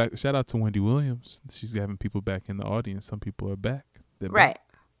people are back. Shout out to Wendy Williams. She's having people back in the audience. Some people are back. They're right, back.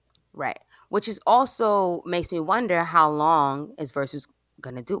 right. Which is also makes me wonder how long is Versus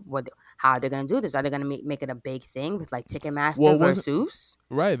gonna do? How are they gonna do this? Are they gonna make it a big thing with like Ticketmaster Well, versus?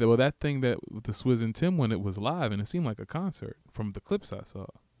 Right. Well, that thing that the Swizz and Tim when it was live, and it seemed like a concert from the clips I saw.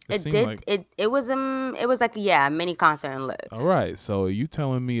 It seemed did. like- It was like a mini concert in live. All right, so you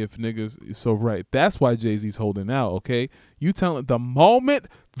telling me if niggas so right? That's why Jay-Z's holding out. Okay, you telling the moment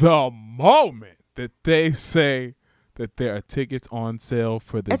that they say that there are tickets on sale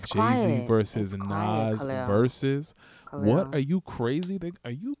for the It's Jay-Z quiet. versus It's quiet, Nas Khalil. versus. Khalil. What are you crazy?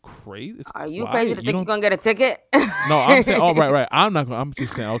 Are you crazy? It's Are you quiet. crazy to think you're don't- gonna get a ticket? No, I'm saying. Oh, right. I'm not. I'm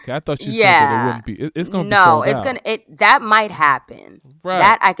just saying. Okay, I thought you said that it Yeah. wouldn't be. It's gonna be No, sold it's out. gonna. That might happen. Right.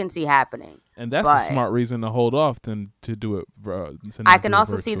 That I can see happening. And that's but a smart reason to hold off than to do it. To not I can do it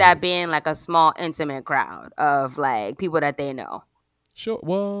also see virtually. that being like a small, intimate crowd of like people that they know. Sure.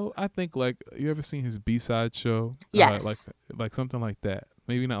 Well, I think like you ever seen his B-side show? Yes. Like something like that.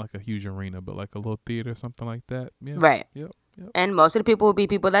 Maybe not like a huge arena, but like a little theater, something like that. Yeah. Right. Yep. And most of the people will be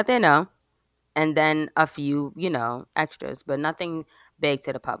people that they know, and then a few, extras, but nothing big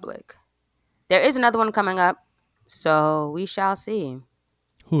to the public. There is another one coming up, so we shall see.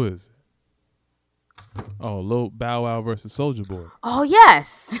 Who is it? Oh, Lil Bow Wow versus Soulja Boy. Oh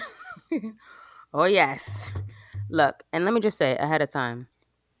yes. Oh yes. Look, and let me just say ahead of time,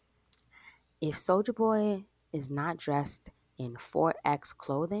 if Soulja Boy is not dressed in 4X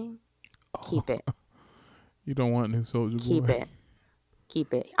clothing, keep it. You don't want new Soulja Boy. Keep it.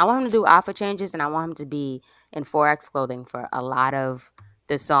 Keep it. I want him to do outfit changes, and I want him to be in 4X clothing for a lot of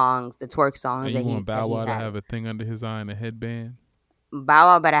the songs, the twerk songs. And that you he, want Bow that he Wow to had. have a thing under his eye and a headband? Bow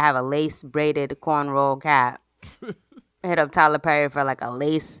Wow better have a lace braided cornrow cap. Hit up Tyler Perry for like a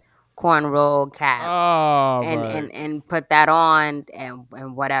lace cornrow cap. Oh, and put that on and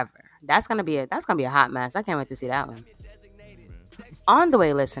whatever. That's gonna be a hot mess. I can't wait to see that one. On the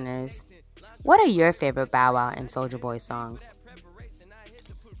way, listeners, what are your favorite Bow Wow and Soulja Boy songs?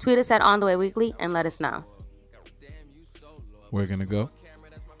 Tweet us at On the Way Weekly and let us know. We're gonna go.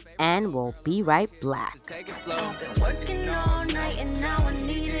 And we'll be right back. I've been working all night and now I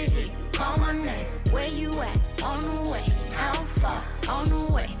need to hear you call my name. Where you at? On the way. How far? On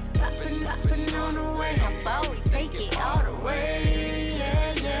the way. Poppin' on the way. How far we take it all the way?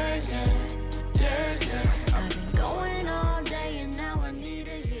 Yeah, yeah, yeah. Yeah, yeah. I've been going all day and now I need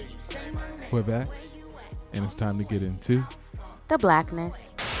to hear you say my name. We're back, and it's time to get into The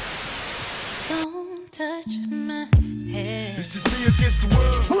blackness. Don't touch my head. It's just me against the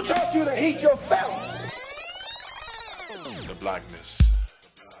world. Who taught you to hate your fellow? The blackness.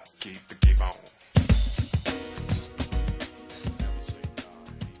 Keep the game on.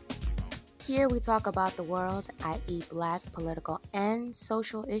 Here we talk about the world, i.e. black, political, and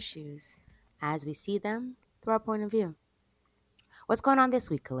social issues as we see them through our point of view. What's going on this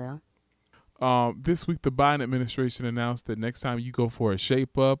week, Khalil? This week, the Biden administration announced that next time you go for a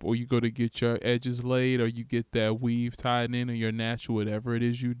shape up or you go to get your edges laid or you get that weave tied in or your natural, whatever it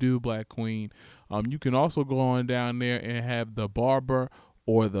is you do, Black Queen, you can also go on down there and have the barber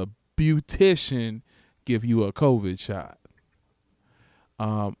or the beautician give you a COVID shot.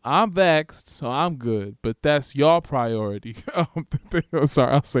 I'm vaxxed, so I'm good, but that's your priority.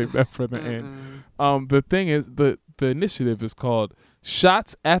 Sorry, I'll save that for the end. The thing is, the initiative is called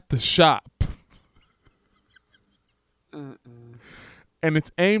Shots at the Shop. And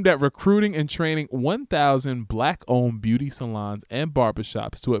it's aimed at recruiting and training 1,000 Black-owned beauty salons and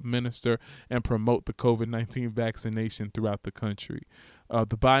barbershops to administer and promote the COVID-19 vaccination throughout the country. The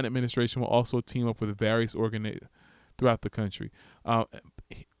Biden administration will also team up with various organizations throughout the country. Let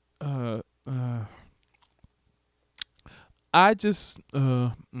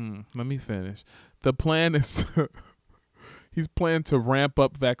me finish. The plan is he's planning to ramp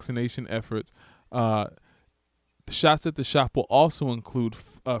up vaccination efforts. Shots at the Shop will also include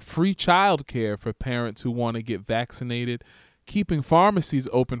free child care for parents who want to get vaccinated, keeping pharmacies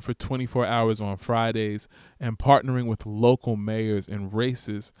open for 24 hours on Fridays, and partnering with local mayors in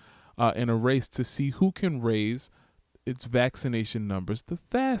a race to see who can raise its vaccination numbers the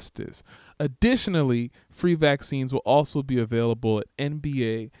fastest. Additionally, free vaccines will also be available at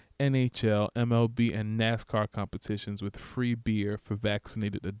NBA, NHL, MLB, and NASCAR competitions with free beer for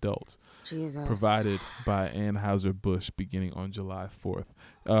vaccinated adults. Jesus. Provided by Anheuser-Busch beginning on July 4th.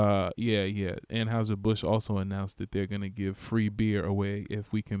 Anheuser-Busch also announced that they're going to give free beer away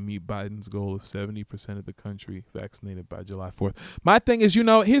if we can meet Biden's goal of 70% of the country vaccinated by July 4th. My thing is,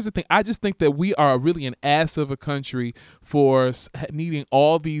 here's the thing. I just think that we are really an ass of a country for needing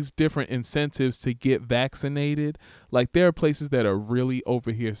all these different incentives to get vaccinated. Like, there are places that are really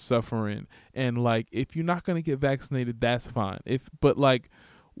over here suffering, and like, if you're not going to get vaccinated, that's fine. But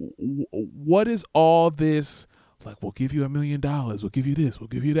what is all this? Like, we'll give you $1 million. We'll give you this. We'll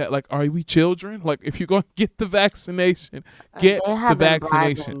give you that. Like, are we children? Like, if you're going to get the vaccination, get the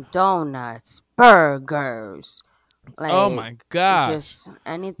vaccination. Donuts, burgers. Like, oh my gosh! Just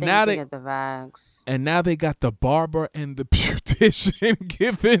anything to get the vax. And now they got the barber and the beautician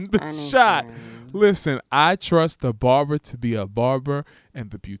giving the shot. Listen, I trust the barber to be a barber,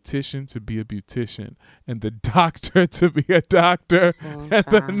 and the beautician to be a beautician, and the doctor to be a doctor, and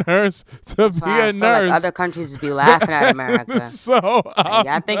the nurse to be a nurse. Like other countries be laughing at America.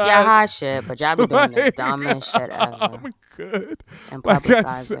 I think y'all hot shit, but y'all be doing the dumbest shit ever. I'm good. And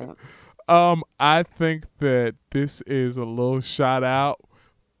publicize it. I think that this is a little shot out,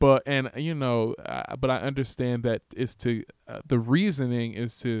 but I understand that it's to the reasoning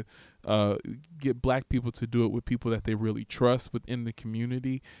is to get Black people to do it with people that they really trust within the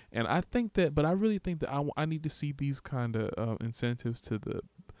community, and I really think that I need to see these kind of incentives to the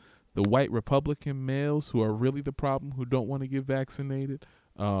white Republican males who are really the problem, who don't want to get vaccinated.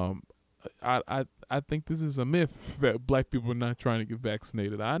 I think this is a myth that Black people are not trying to get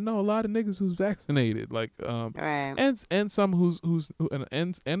vaccinated. I know a lot of niggas who's vaccinated, right. and some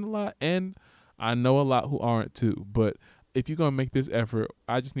and I know a lot who aren't too. But if you're gonna make this effort,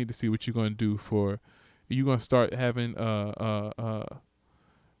 I just need to see what you're gonna do you're gonna start having y'all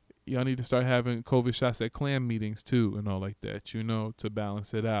need to start having COVID shots at Klan meetings too and all like that, to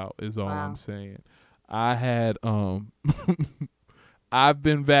balance it out is all I'm saying. I had I've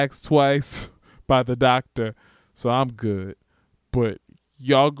been vaxxed twice by the doctor, so I'm good. But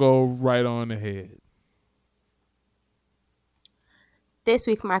y'all go right on ahead. This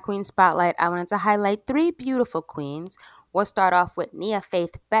week for my Queen Spotlight, I wanted to highlight 3 beautiful queens. We'll start off with Nia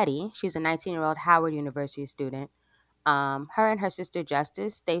Faith Betty. She's a 19-year-old Howard University student. Her and her sister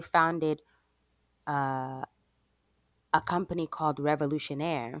Justice, they founded a company called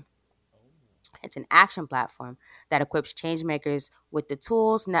Revolutionaire. It's an action platform that equips changemakers with the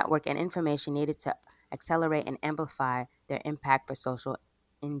tools, network, and information needed to accelerate and amplify their impact for social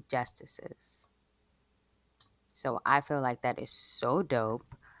injustices. So I feel like that is so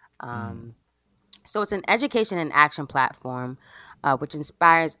dope. So it's an education and action platform which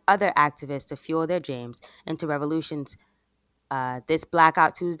inspires other activists to fuel their dreams into revolutions this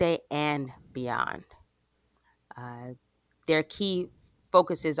Blackout Tuesday and beyond. Their key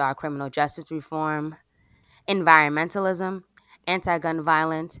focuses are criminal justice reform, environmentalism, anti-gun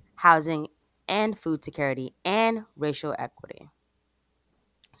violence, housing and food security, and racial equity.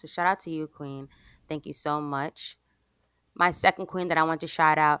 So shout out to you, Queen. Thank you so much. My second queen that I want to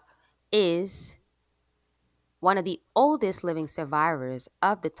shout out is one of the oldest living survivors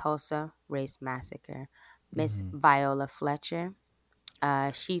of the Tulsa Race Massacre, Miss Viola Fletcher.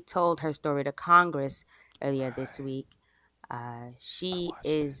 She told her story to Congress earlier this week. She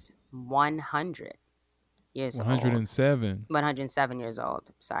is 100 years 107. 107 years old.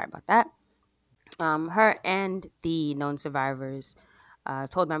 Sorry about that. Her and the known survivors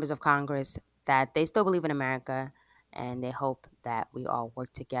told members of Congress that they still believe in America and they hope that we all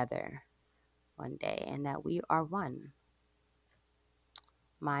work together one day, and that we are one.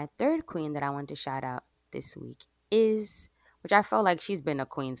 My third queen that I want to shout out this week is, which I feel like she's been a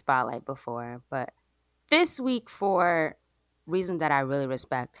queen spotlight before, but this week for reasons that I really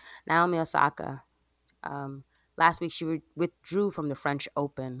respect, Naomi Osaka. Last week she withdrew from the French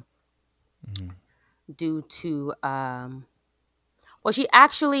Open due to well, she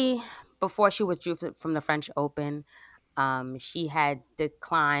actually, before she withdrew from the French Open, she had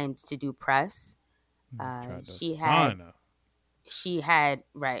declined to do press. She had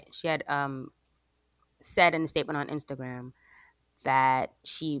said in a statement on Instagram that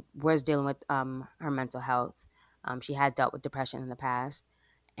she was dealing with her mental health. She has dealt with depression in the past,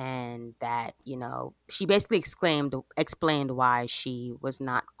 and that, you know, she basically explained why she was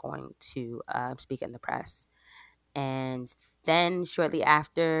not going to speak in the press. And then shortly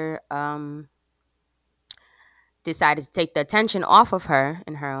after, decided to take the attention off of her,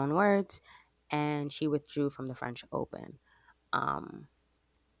 in her own words, and she withdrew from the French Open,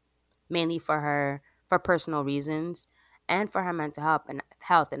 mainly for personal reasons and for her mental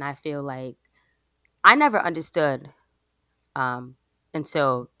health. And I feel like I never understood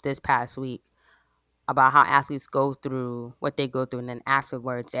until this past week about how athletes go through what they go through, and then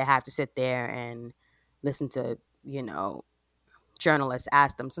afterwards they have to sit there and listen to, you know, journalists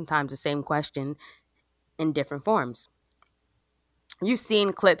ask them sometimes the same question in different forms. You've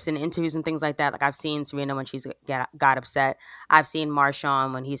seen clips and interviews and things like that. Like, I've seen Serena when she's got upset. I've seen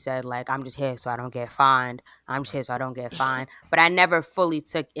Marshawn when he said, like, I'm just here so I don't get fined. I'm just here so I don't get fined. But I never fully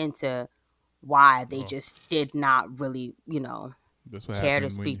took into why they just did not really, you know, care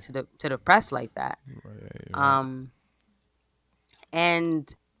to speak to the press like that. Right.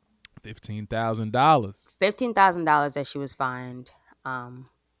 And $15,000 that she was fined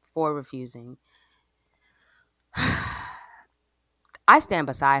for refusing. I stand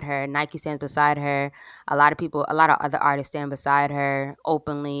beside her. Nike stands beside her. A lot of other artists stand beside her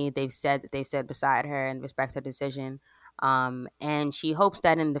openly. They've said beside her and respect her decision. And she hopes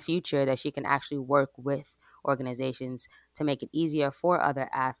that in the future that she can actually work with organizations to make it easier for other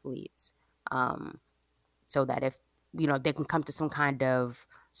athletes, so that if, you know, they can come to some kind of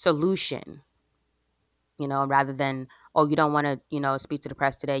solution, you know, rather than, oh, you don't want to, you know, speak to the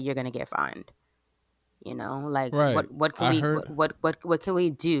press today, you're going to get fined. You know, like, right. what can we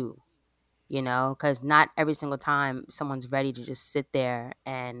do? You know, because not every single time someone's ready to just sit there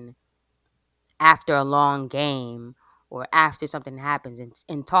and after a long game or after something happens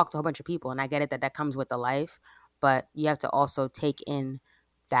and talk to a whole bunch of people. And I get it that comes with the life, but you have to also take in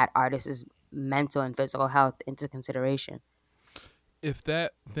that artist's mental and physical health into consideration. If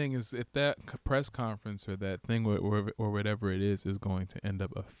that press conference or that thing or whatever it is going to end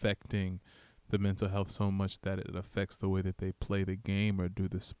up affecting the mental health so much that it affects the way that they play the game or do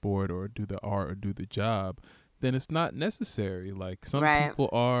the sport or do the art or do the job, then it's not necessary. Like, some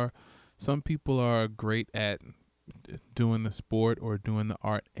people are great at doing the sport or doing the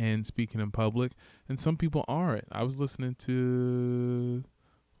art and speaking in public, and some people aren't. I was listening to,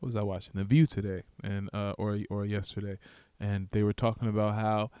 what was I watching? The View today and or yesterday, and they were talking about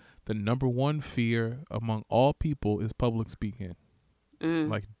how the number one fear among all people is public speaking.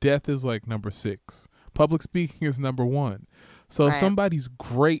 Like, death is like number 6. Public speaking is number 1. So if somebody's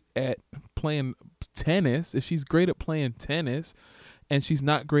great at playing tennis, if she's great at playing tennis and she's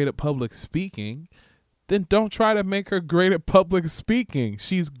not great at public speaking, then don't try to make her great at public speaking.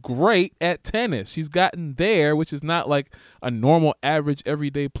 She's great at tennis. She's gotten there, which is not like a normal, average,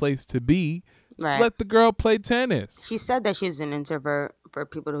 everyday place to be. Just let the girl play tennis. She said that she's an introvert. For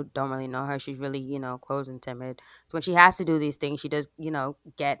people who don't really know her, she's really, you know, closed and timid. So when she has to do these things, she does, you know,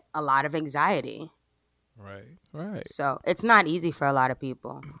 get a lot of anxiety. Right. So it's not easy for a lot of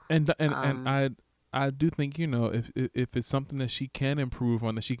people. And I do think, you know, if it's something that she can improve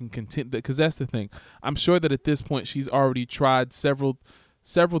on, that she can continue, because that's the thing. I'm sure that at this point she's already tried several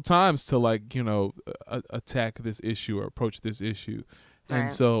times to, like, you know, attack this issue or approach this issue.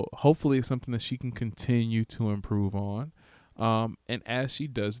 And so hopefully it's something that she can continue to improve on. And as she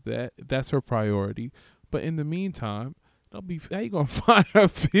does that, that's her priority. But in the meantime, how you gonna find her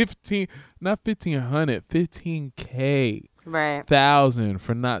 $15K thousand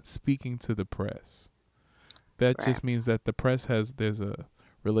for not speaking to the press? That just means that the press there's a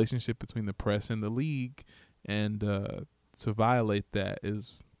relationship between the press and the league, and to violate that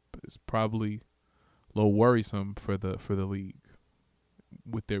is probably a little worrisome for the league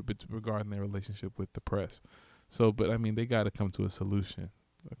regarding their relationship with the press. So, but I mean, they got to come to a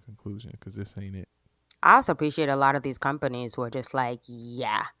conclusion, because this ain't it. I also appreciate a lot of these companies who are just like,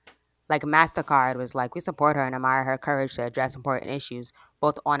 yeah. Like, MasterCard was like, we support her and admire her courage to address important issues,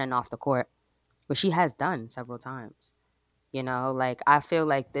 both on and off the court. which she has done several times. You know, like I feel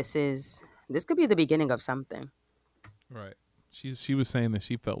like this could be the beginning of something. Right. She was saying that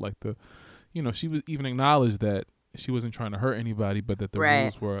she felt like she was even acknowledged that she wasn't trying to hurt anybody, but that the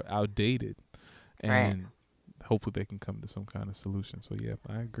rules were outdated, and hopefully they can come to some kind of solution. So yeah,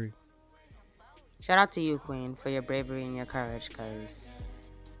 I agree. Shout out to you, Queen, for your bravery and your courage, because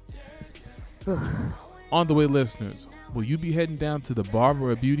On the way, listeners, will you be heading down to the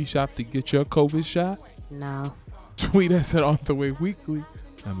barber or beauty shop to get your COVID shot? No. Tweet us at On the Way Weekly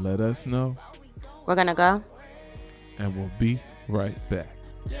and let us know. We're gonna go, and we'll be right back.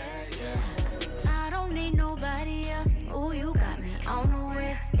 I don't need nobody else. Ooh, you got me on the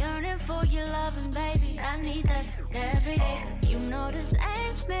way. Yearning for your loving, baby. I need that every day. Cause you know this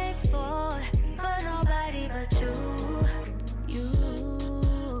ain't made for nobody but you.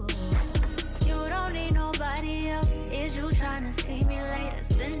 You don't need nobody else. Is you trying to see me later?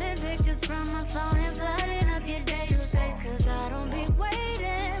 Sending pictures from my phone and flooding up your database. Cause I don't be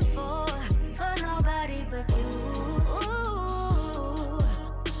waiting for nobody but you.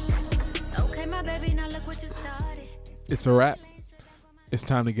 Okay, my baby, now look what you started. It's a wrap. It's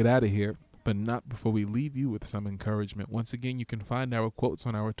time to get out of here, but not before we leave you with some encouragement. Once again, you can find our quotes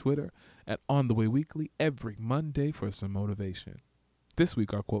on our Twitter at On The Way Weekly every Monday for some motivation. This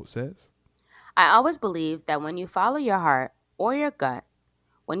week, our quote says, I always believe that when you follow your heart or your gut,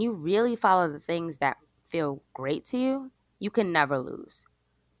 when you really follow the things that feel great to you, you can never lose.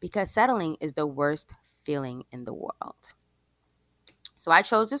 Because settling is the worst feeling in the world. So I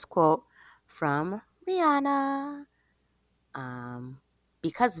chose this quote from Rihanna.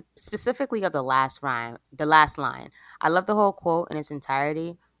 Because specifically of the last line. I love the whole quote in its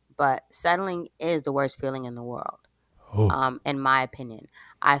entirety, but settling is the worst feeling in the world. In my opinion.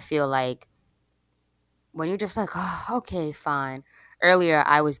 I feel like when you're just like, oh, okay, fine. Earlier,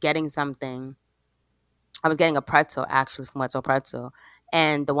 I was getting a pretzel, actually, from Wetzel Pretzel.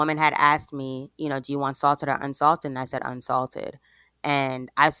 And the woman had asked me, do you want salted or unsalted? And I said unsalted.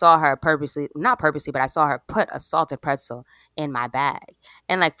 And I saw her not purposely, but I saw her put a salted pretzel in my bag.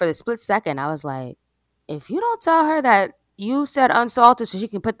 And like for the split second, I was like, if you don't tell her that you said unsalted so she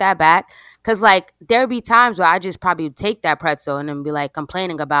can put that back, because like there'd be times where I just probably take that pretzel and then be like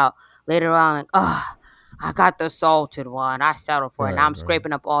complaining about later on, like, oh, I got the salted one. I settled for it. Now I'm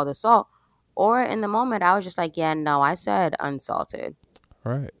scraping up all the salt. Or in the moment, I was just like, yeah, no, I said unsalted.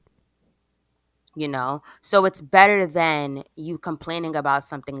 Right. So it's better than you complaining about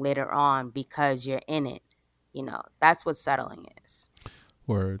something later on because you're in it. That's what settling is.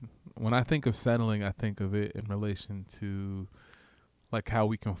 Word. When I think of settling, I think of it in relation to like how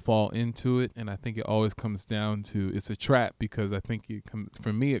we can fall into it. And I think it always comes down to, it's a trap, because I think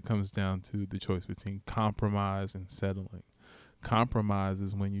for me, it comes down to the choice between compromise and settling. Compromise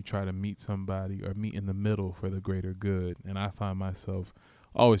is when you try to meet somebody or meet in the middle for the greater good. And I find myself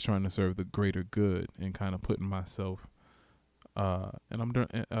always trying to serve the greater good and kind of putting myself and I'm doing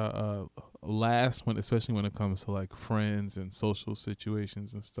last when, especially when it comes to like friends and social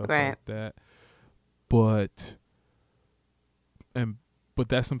situations and stuff like that. But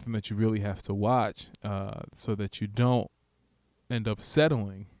that's something that you really have to watch so that you don't end up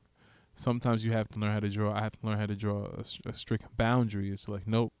settling. Sometimes you have to learn how to draw. I have to learn how to draw a strict boundary. It's like,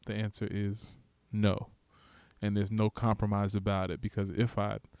 nope, the answer is no. And there's no compromise about it, because if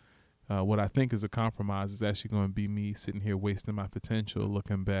what I think is a compromise is actually going to be me sitting here wasting my potential,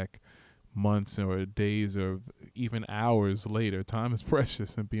 looking back months or days or even hours later. Time is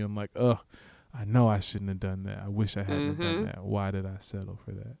precious, and being like, I know I shouldn't have done that. I wish I hadn't done that. Why did I settle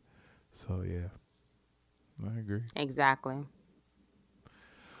for that? So, yeah, I agree. Exactly.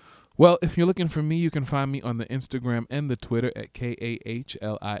 Well, if you're looking for me, you can find me on the Instagram and the Twitter at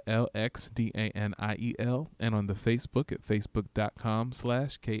KAHLILXDANIEL, and on the Facebook at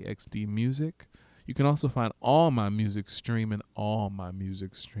facebook.com/KXDmusic. You can also find all my music streaming. Well,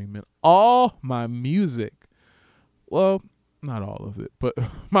 not all of it, but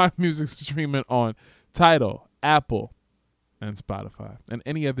my music streaming on Tidal, Apple, and Spotify, and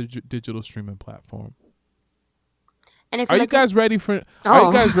any other digital streaming platform. And if are you guys ready for? Are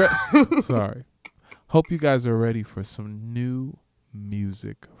you guys ready? Sorry. Hope you guys are ready for some new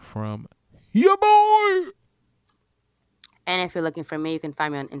music from your boy. And if you're looking for me, you can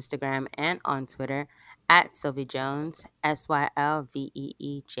find me on Instagram and on Twitter at Sylvie Jones,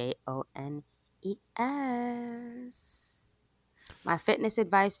 SYLVEEJONES. My fitness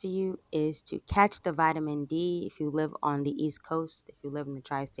advice for you is to catch the vitamin D. If you live on the East Coast, if you live in the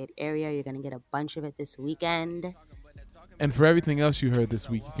tri-state area, you're going to get a bunch of it this weekend. And for everything else you heard this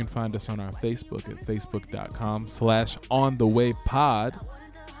week, you can find us on our Facebook at facebook.com/onthewaypod.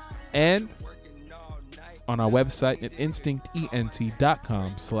 And on our website at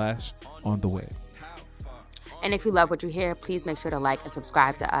instinctent.com/ontheway. And if you love what you hear, please make sure to like and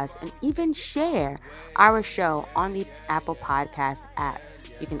subscribe to us and even share our show on the Apple Podcast app.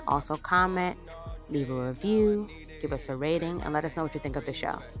 You can also comment, leave a review, give us a rating, and let us know what you think of the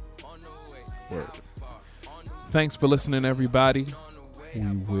show. Word. Thanks for listening, everybody. We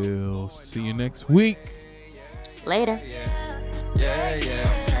will see you next week. Later.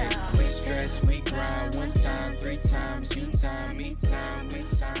 Yeah. We stress, we grind 1 time, 3 times, you time, me time, we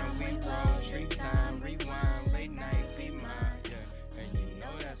time, we roll, tree time, rewind, late night, be mine, yeah. And you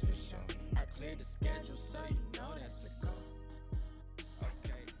know that's for sure. I cleared the schedule so you